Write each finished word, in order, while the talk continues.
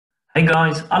Hey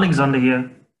guys, Alexander here.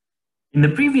 In the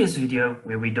previous video,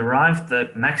 where we derived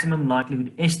the maximum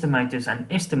likelihood estimators and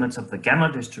estimates of the gamma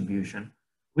distribution,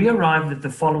 we arrived at the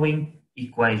following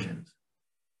equations.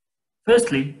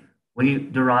 Firstly, we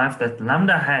derived that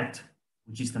lambda hat,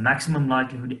 which is the maximum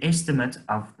likelihood estimate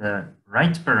of the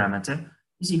rate parameter,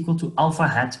 is equal to alpha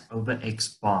hat over x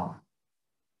bar.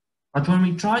 But when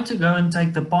we try to go and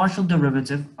take the partial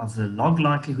derivative of the log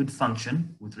likelihood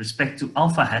function with respect to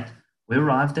alpha hat, we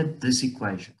arrived at this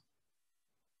equation.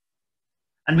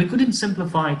 And we couldn't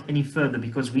simplify it any further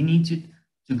because we needed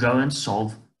to go and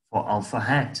solve for alpha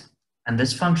hat. And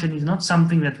this function is not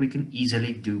something that we can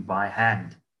easily do by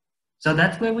hand. So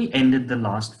that's where we ended the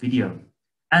last video.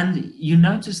 And you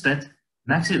notice that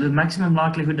the maximum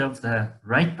likelihood of the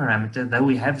rate parameter, though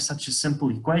we have such a simple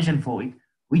equation for it,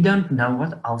 we don't know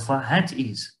what alpha hat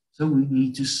is. So we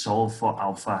need to solve for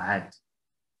alpha hat.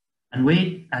 And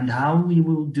where and how we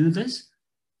will do this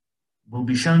will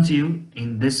be shown to you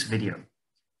in this video.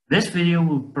 This video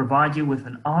will provide you with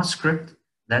an R script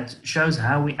that shows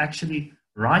how we actually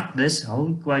write this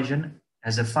whole equation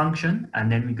as a function, and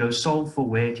then we go solve for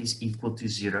where it is equal to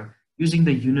 0 using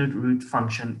the uniroot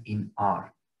function in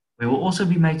R. We will also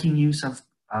be making use of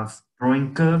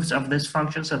drawing curves of this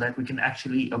function so that we can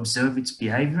actually observe its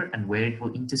behavior and where it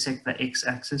will intersect the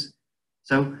x-axis.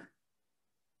 So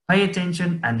pay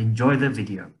attention and enjoy the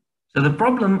video. So the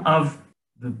problem of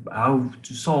how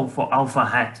to solve for alpha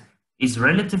hat is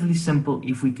relatively simple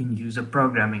if we can use a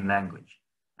programming language.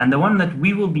 And the one that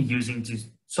we will be using to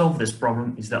solve this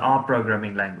problem is the R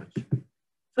programming language.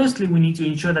 Firstly, we need to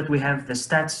ensure that we have the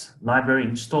stats library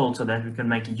installed so that we can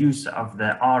make use of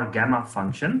the R gamma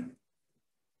function.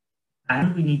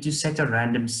 And we need to set a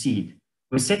random seed.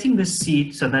 We're setting this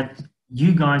seed so that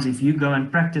you guys, if you go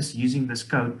and practice using this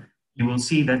code, you will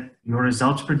see that your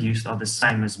results produced are the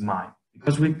same as mine.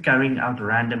 Because we're carrying out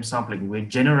random sampling, we're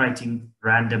generating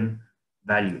random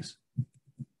values.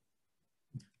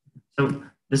 So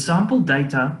the sample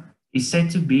data is said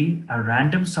to be a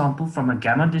random sample from a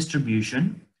gamma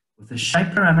distribution with a shape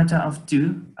parameter of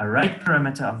 2, a rate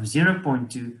parameter of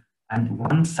 0.2, and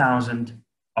 1,000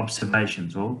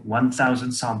 observations, or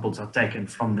 1,000 samples are taken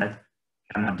from that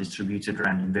gamma distributed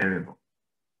random variable.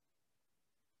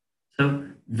 So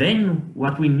then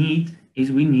what we need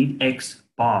is we need x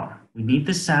bar. We need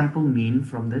the sample mean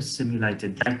from the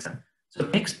simulated data. So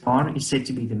x bar is said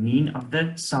to be the mean of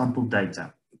the sample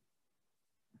data.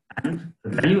 And the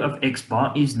value of x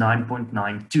bar is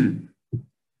 9.92.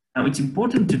 Now it's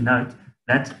important to note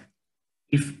that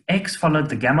if x followed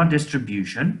the gamma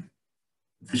distribution,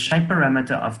 the shape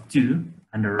parameter of 2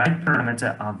 and the rate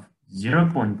parameter of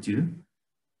 0.2,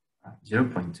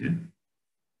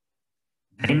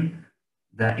 then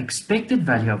the expected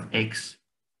value of x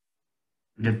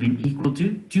would have been equal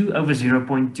to 2 over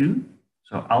 0.2,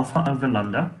 so alpha over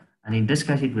lambda, and in this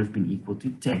case it would have been equal to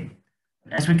 10.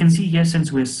 As we can see here,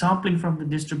 since we're sampling from the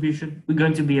distribution, we're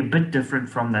going to be a bit different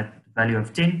from that value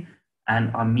of 10,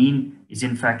 and our mean is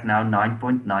in fact now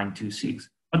 9.926.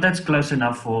 But that's close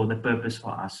enough for the purpose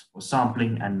for us, for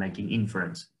sampling and making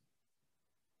inference.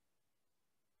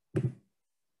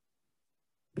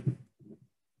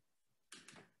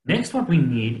 Next, what we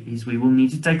need is we will need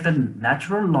to take the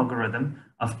natural logarithm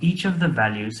of each of the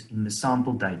values in the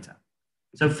sample data.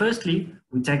 So firstly,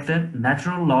 we take the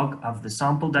natural log of the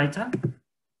sample data,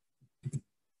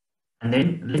 and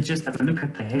then let's just have a look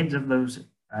at the heads of those,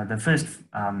 the first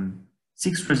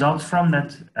 6 results from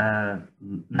that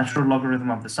natural logarithm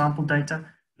of the sample data.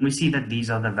 And we see that these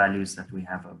are the values that we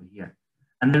have over here.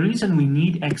 And the reason we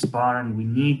need x bar and we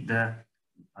need the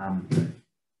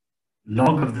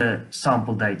log of the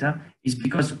sample data is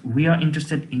because we are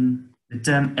interested in the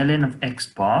term ln of x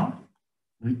bar,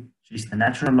 which is the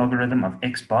natural logarithm of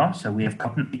x bar. So we have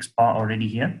gotten x bar already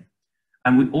here.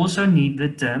 And we also need the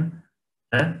term,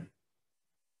 the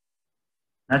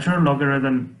natural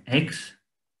logarithm x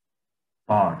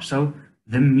bar. So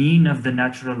the mean of the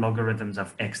natural logarithms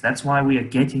of x. That's why we are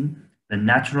getting the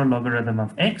natural logarithm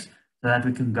of x, so that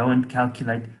we can go and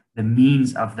calculate the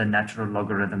means of the natural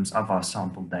logarithms of our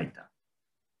sample data.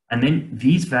 And then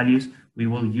these values we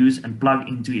will use and plug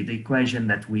into the equation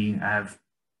that we have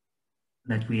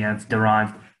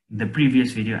derived in the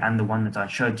previous video and the one that I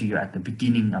showed to you at the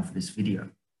beginning of this video.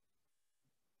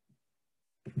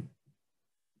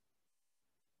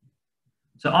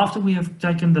 So after we have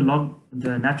taken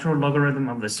the natural logarithm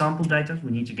of the sample data,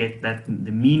 we need to get the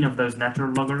mean of those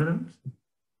natural logarithms.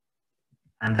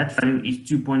 And that value is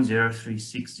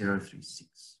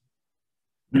 2.036036.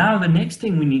 Now the next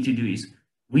thing we need to do is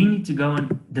we need to go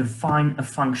and define a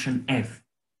function f.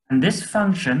 And this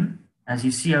function, as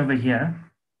you see over here,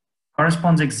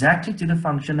 corresponds exactly to the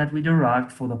function that we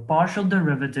derived for the partial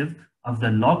derivative of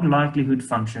the log likelihood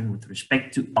function with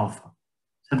respect to alpha.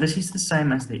 So this is the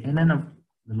same as the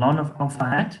ln of alpha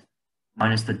hat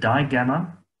minus the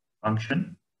digamma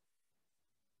function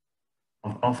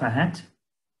of alpha hat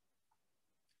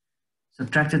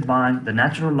subtracted by the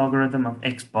natural logarithm of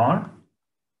x bar,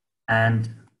 and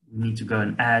we need to go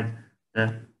and add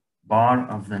the bar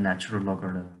of the natural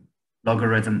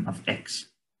logarithm of x.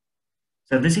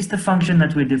 So this is the function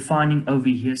that we're defining over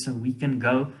here, so we can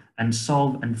go and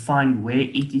solve and find where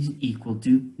it is equal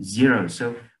to 0.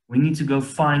 So we need to go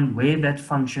find where that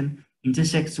function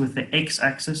intersects with the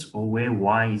x-axis, or where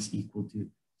y is equal to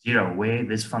 0, where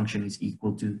this function is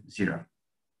equal to 0.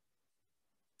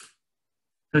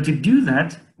 So to do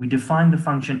that, we define the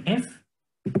function f,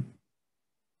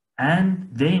 and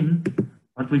then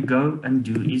what we go and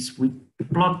do is we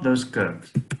plot those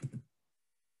curves.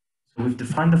 So we've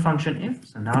defined the function f,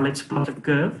 so now let's plot a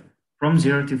curve from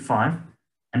 0 to 5.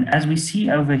 And as we see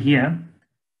over here,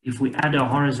 if we add a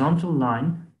horizontal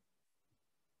line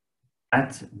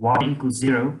at y equals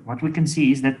 0, what we can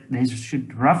see is that there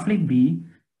should roughly be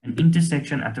an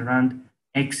intersection at around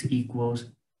x equals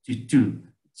to 2.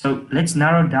 So let's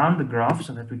narrow down the graph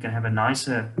so that we can have a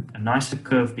nicer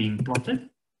curve being plotted.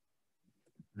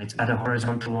 Let's add a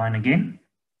horizontal line again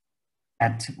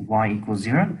at y equals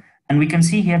 0. And we can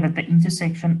see here that the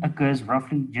intersection occurs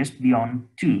roughly just beyond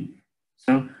 2.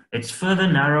 So let's further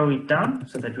narrow it down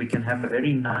so that we can have a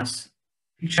very nice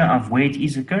picture of where it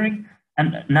is occurring.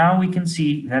 And now we can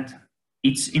see that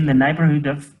it's in the neighborhood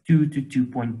of 2 to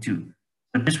 2.2.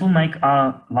 So this will make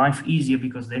our life easier,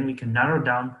 because then we can narrow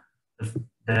down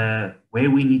where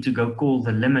we need to go call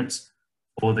the limits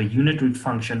for the unit root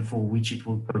function, for which it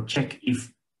will go check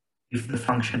if the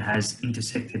function has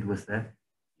intersected with the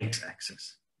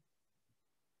x-axis.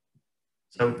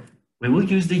 So we will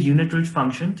use the unit root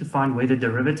function to find where the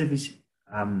derivative is,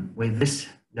 where this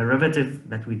derivative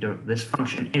that we do, this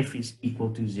function f is equal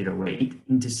to 0, where it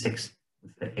intersects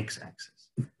with the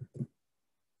x-axis.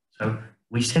 So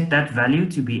we set that value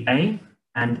to be a,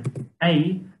 and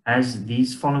a has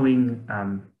these following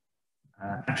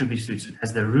attributes to it. It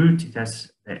has the root, it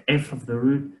has the f of the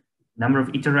root, number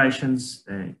of iterations,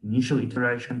 the initial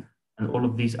iteration, and all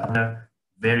of these other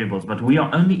variables. But we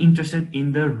are only interested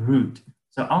in the root.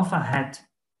 So alpha hat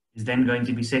is then going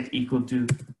to be set equal to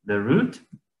the root.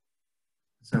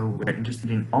 So we're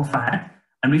interested in alpha hat,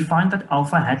 and we find that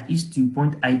alpha hat is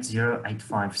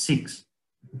 2.80856.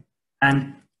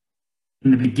 And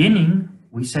in the beginning,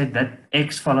 we said that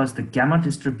x follows the gamma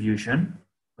distribution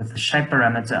with a shape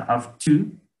parameter of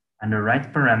 2 and a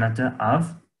rate parameter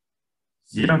of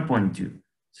 0.2.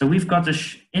 So we've got the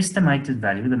estimated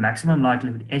value, the maximum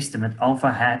likelihood estimate,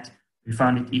 alpha hat, we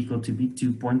found it equal to be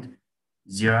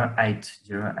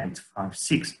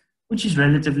 2.080856, which is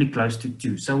relatively close to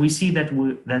 2. So we see that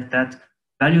that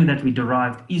value that we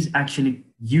derived is actually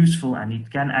useful, and it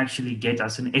can actually get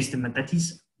us an estimate that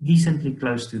is decently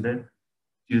close to the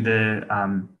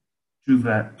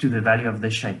value of the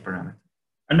shape parameter.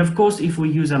 And of course, if we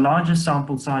use a larger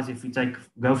sample size, if we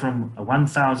go from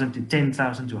 1,000 to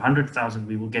 10,000 to 100,000,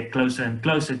 we will get closer and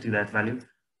closer to that value.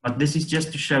 But this is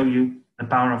just to show you the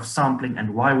power of sampling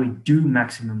and why we do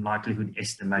maximum likelihood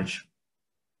estimation.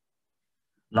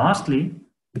 Lastly,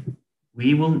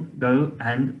 we will go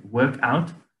and work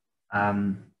out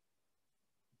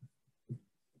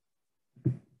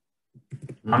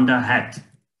lambda hat.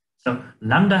 So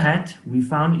lambda hat we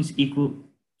found is equal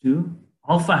to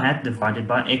alpha hat divided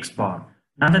by x bar.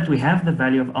 Now that we have the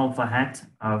value of alpha hat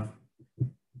of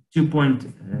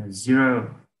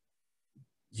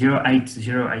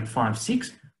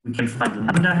 2.080856, we can find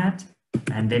lambda hat,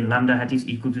 and then lambda hat is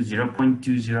equal to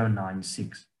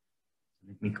 0.2096.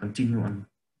 Let me continue on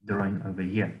drawing over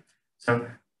here. So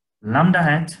lambda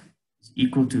hat is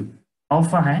equal to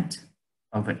alpha hat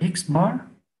over x bar,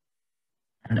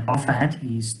 and alpha hat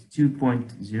is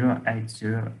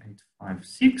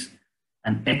 2.080856,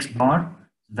 and x bar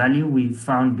value we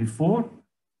found before.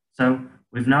 So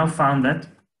we've now found that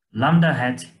lambda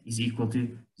hat is equal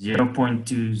to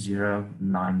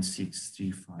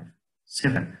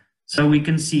 0.2096357. So we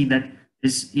can see that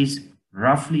this is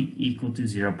roughly equal to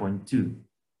 0.2.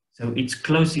 So it's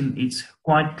close, it's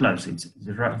quite close. It's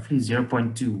roughly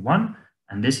 0.21,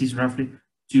 and this is roughly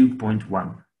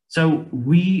 2.1. So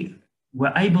we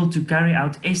were able to carry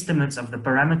out estimates of the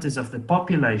parameters of the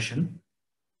population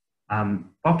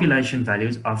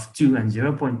values of 2 and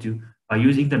 0.2 by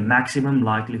using the maximum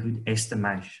likelihood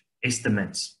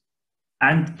estimates.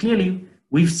 And clearly,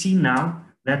 we've seen now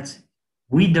that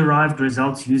we derived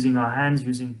results using our hands,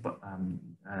 using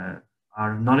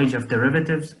our knowledge of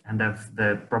derivatives and of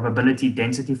the probability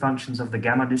density functions of the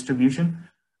gamma distribution.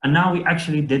 And now we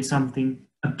actually did something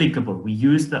applicable. We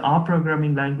used the R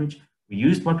programming language, we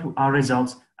used our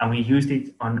results, and we used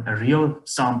it on a real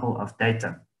sample of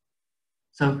data.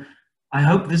 So I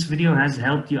hope this video has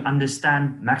helped you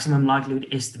understand maximum likelihood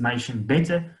estimation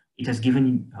better. It has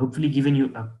hopefully given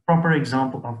you a proper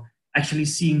example of actually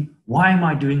seeing, why am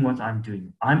I doing what I'm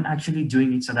doing? I'm actually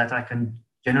doing it so that I can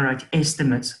generate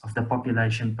estimates of the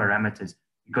population parameters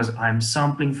because I'm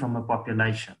sampling from a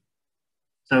population.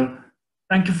 So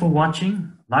thank you for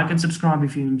watching. Like and subscribe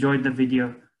if you enjoyed the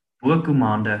video. Boer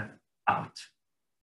Commander out.